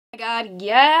Oh my god,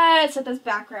 yes, at this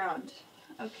background.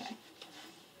 Okay.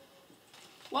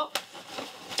 Well,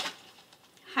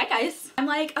 hi guys. I'm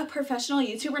like a professional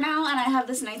YouTuber now and I have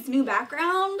this nice new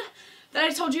background that I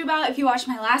told you about if you watched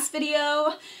my last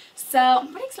video. So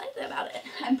I'm pretty excited about it.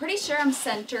 I'm pretty sure I'm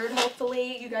centered.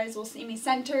 Hopefully you guys will see me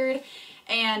centered.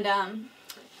 And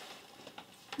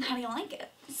how do you like it?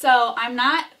 So I'm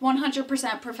not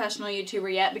 100% professional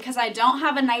YouTuber yet because I don't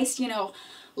have a nice,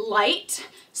 light.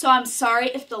 So I'm sorry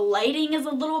if the lighting is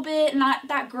a little bit not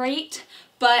that great,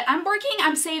 but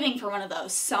I'm saving for one of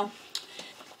those. So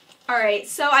alright,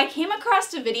 so I came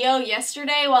across a video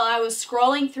yesterday while I was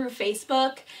scrolling through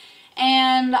Facebook,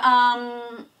 and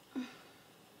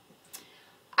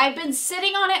I've been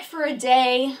sitting on it for a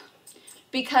day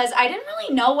because I didn't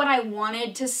really know what I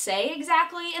wanted to say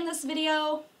exactly in this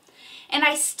video, and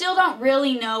I still don't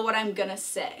really know what I'm gonna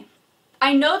say.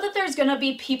 I know that there's gonna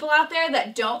be people out there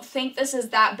that don't think this is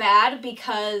that bad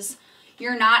because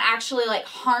you're not actually like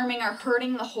harming or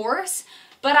hurting the horse,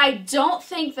 but I don't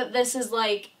think that this is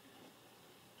like,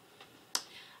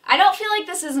 I don't feel like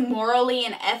this is morally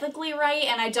and ethically right,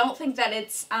 and I don't think that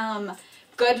it's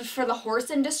good for the horse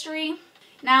industry.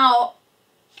 Now,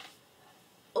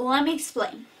 let me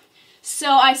explain.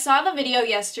 So I saw the video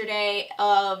yesterday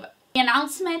of the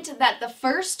announcement that the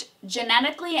first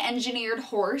genetically engineered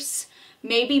horse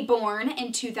may be born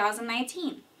in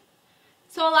 2019.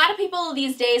 So a lot of people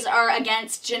these days are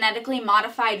against genetically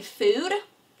modified food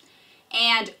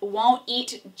and won't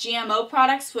eat GMO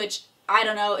products, which I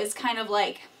don't know, is kind of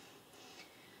like,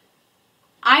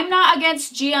 I'm not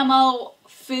against GMO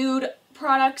food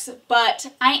products,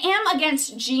 but I am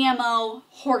against GMO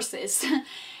horses.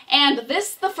 And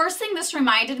the first thing this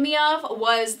reminded me of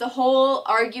was the whole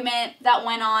argument that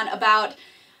went on about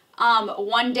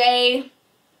one day,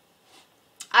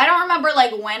 I don't remember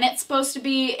like when it's supposed to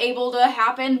be able to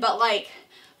happen, but like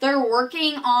they're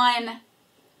working on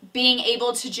being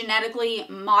able to genetically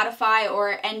modify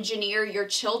or engineer your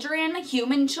children,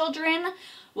 human children,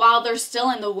 while they're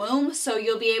still in the womb, so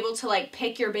you'll be able to like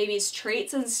pick your baby's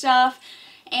traits and stuff.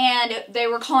 And they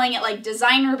were calling it like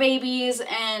designer babies,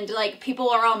 and like people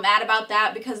are all mad about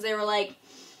that because they were like,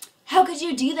 how could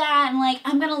you do that? And like,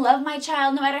 I'm gonna love my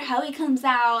child no matter how he comes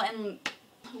out, and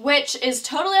which is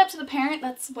totally up to the parent,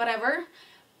 that's whatever.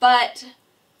 But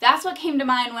that's what came to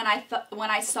mind when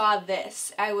I saw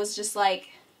this. I was just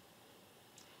like,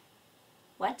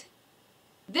 what?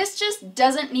 This just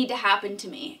doesn't need to happen to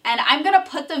me. And I'm going to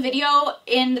put the video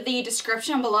in the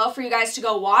description below for you guys to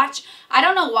go watch. I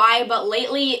don't know why, but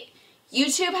lately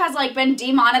YouTube has like been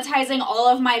demonetizing all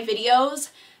of my videos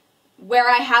where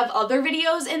I have other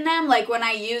videos in them, like when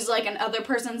I use like another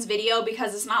person's video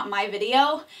because it's not my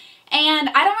video. And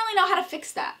I don't really know how to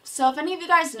fix that. So if any of you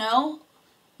guys know,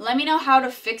 let me know how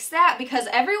to fix that, because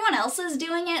everyone else is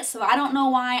doing it, so I don't know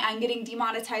why I'm getting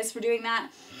demonetized for doing that.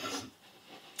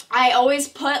 I always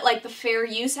put like the Fair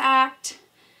Use Act,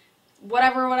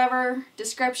 whatever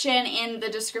description in the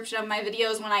description of my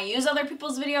videos when I use other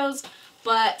people's videos,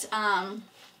 but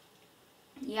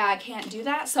yeah, I can't do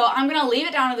that. So I'm going to leave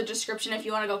it down in the description if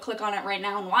you want to go click on it right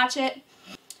now and watch it.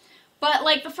 But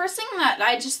like the first thing that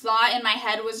I just thought in my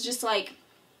head was just like,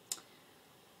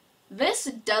 this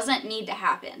doesn't need to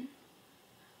happen.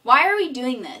 Why are we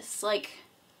doing this? Like,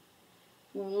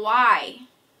 why?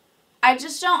 I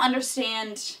just don't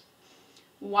understand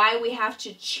why we have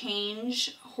to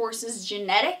change horses'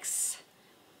 genetics,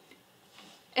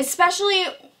 especially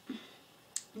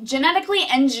genetically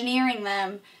engineering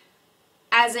them,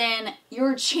 as in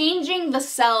you're changing the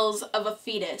cells of a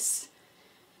fetus.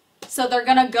 So they're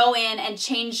gonna go in and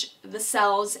change the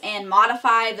cells and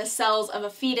modify the cells of a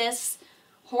fetus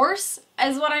horse,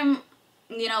 is what I'm,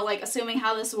 like assuming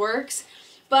how this works.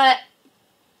 But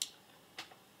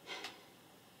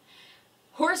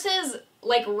horses,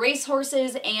 like race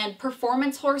horses and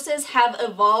performance horses, have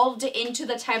evolved into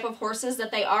the type of horses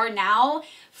that they are now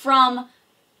from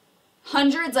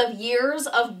hundreds of years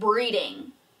of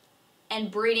breeding and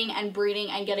breeding and breeding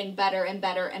and getting better and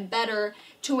better and better,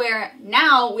 to where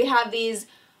now we have these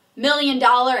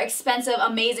million-dollar expensive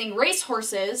amazing race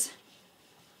horses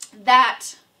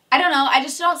that, I don't know, I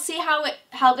just don't see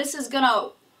how this is gonna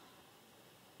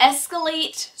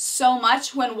escalate so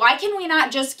much when, why can we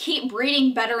not just keep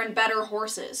breeding better and better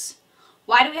horses?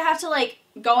 Why do we have to like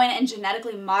go in and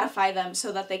genetically modify them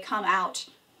so that they come out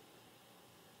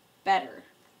better?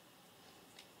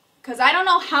 Because I don't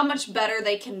know how much better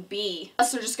they can be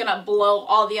unless they're just gonna blow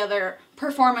all the other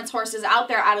performance horses out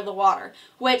there out of the water,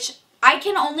 which I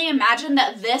can only imagine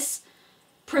that this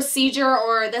procedure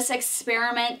or this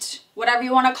experiment, whatever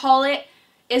you want to call it,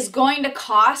 is going to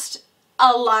cost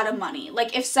a lot of money.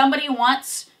 Like if somebody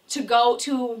wants to go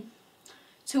to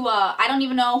I don't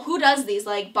even know who does these,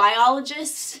 like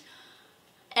biologists,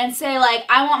 and say like,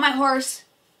 I want my horse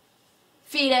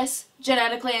fetus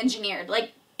genetically engineered.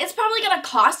 Like, it's probably gonna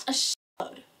cost a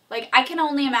shitload. Like, I can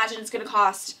only imagine it's gonna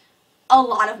cost a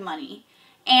lot of money.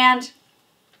 And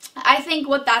I think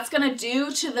what that's gonna do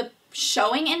to the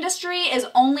showing industry is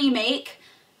only make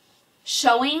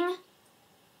showing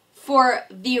for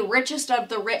the richest of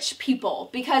the rich people.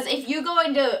 Because if you go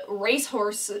into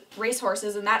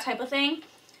racehorses and that type of thing,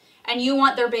 and you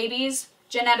want their babies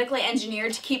genetically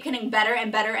engineered to keep getting better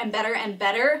and better and better and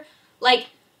better, like,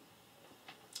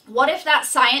 what if that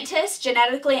scientist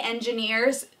genetically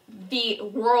engineers the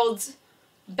world's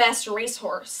best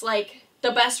racehorse, like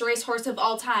the best racehorse of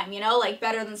all time, you know, like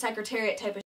better than Secretariat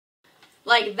type of shit.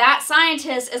 Like, that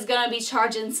scientist is gonna be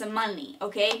charging some money,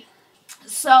 okay?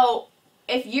 So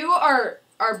if you are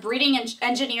breeding and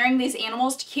engineering these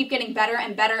animals to keep getting better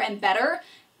and better and better,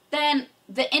 then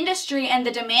the industry and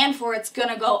the demand for it's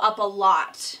gonna go up a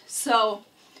lot. So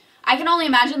I can only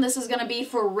imagine this is gonna be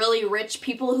for really rich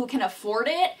people who can afford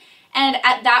it. And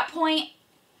at that point,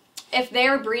 if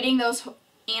they're breeding those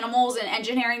animals and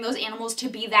engineering those animals to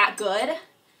be that good,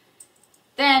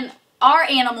 then our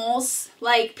animals,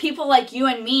 like people like you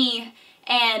and me,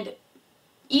 and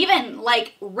even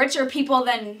like richer people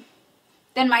than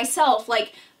myself,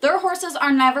 like their horses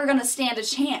are never gonna stand a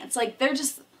chance. Like,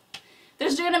 there's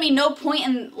gonna be no point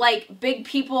in like big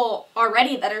people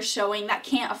already that are showing that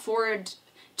can't afford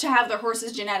to have their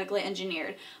horses genetically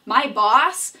engineered. My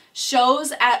boss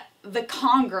shows at the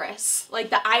Congress,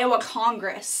 like the Iowa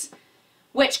Congress,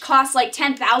 which costs like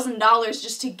 $10,000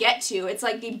 just to get to. It's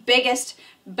like the biggest,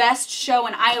 best show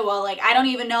in Iowa. Like, I don't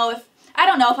know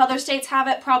if other states have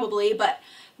it, probably, but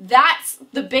that's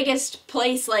the biggest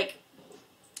place, like,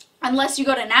 unless you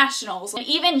go to nationals. And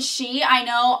even she, I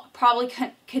know, probably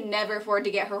could never afford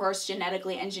to get her horse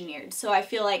genetically engineered. So I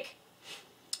feel like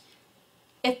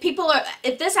if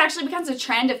this actually becomes a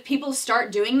trend, if people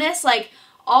start doing this, like,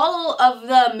 all of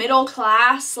the middle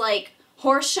class, like,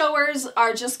 horse showers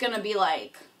are just gonna be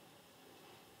like,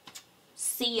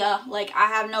 see ya, like, I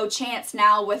have no chance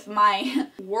now with my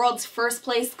world's first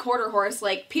place quarter horse.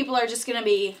 Like, people are just gonna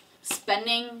be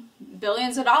spending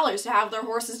billions of dollars to have their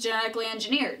horses genetically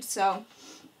engineered. So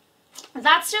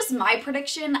that's just my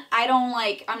prediction.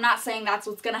 I'm not saying that's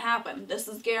what's gonna happen. This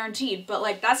is guaranteed, but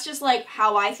like, that's just like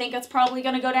how I think it's probably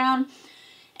gonna go down.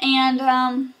 And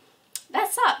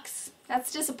that sucks.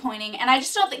 That's disappointing, and I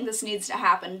just don't think this needs to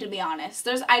happen, to be honest.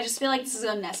 I just feel like this is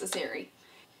unnecessary.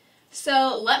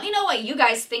 So let me know what you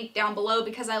guys think down below,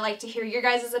 because I like to hear your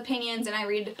guys' opinions, and I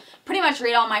pretty much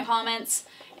read all my comments.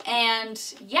 And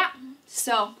yeah,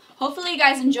 so hopefully you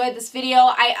guys enjoyed this video.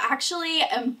 I actually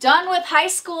am done with high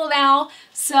school now,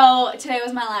 so today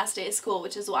was my last day of school,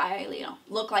 which is why I,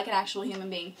 look like an actual human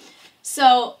being.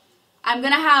 So I'm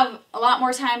gonna have a lot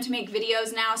more time to make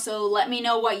videos now, so let me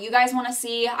know what you guys want to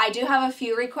see. I do have a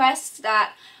few requests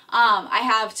that I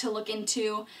have to look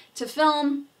into to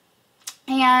film,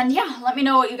 and yeah, let me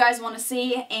know what you guys want to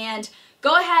see, and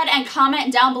go ahead and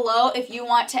comment down below if you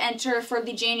want to enter for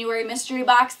the January mystery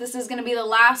box. This is going to be the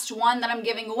last one that I'm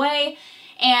giving away,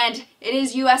 and it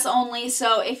is US only,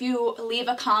 so if you leave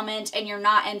a comment and you're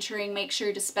not entering, make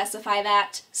sure to specify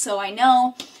that so I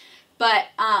know. But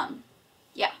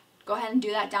yeah, go ahead and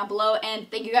do that down below, and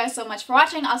thank you guys so much for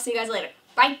watching. I'll see you guys later.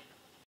 Bye!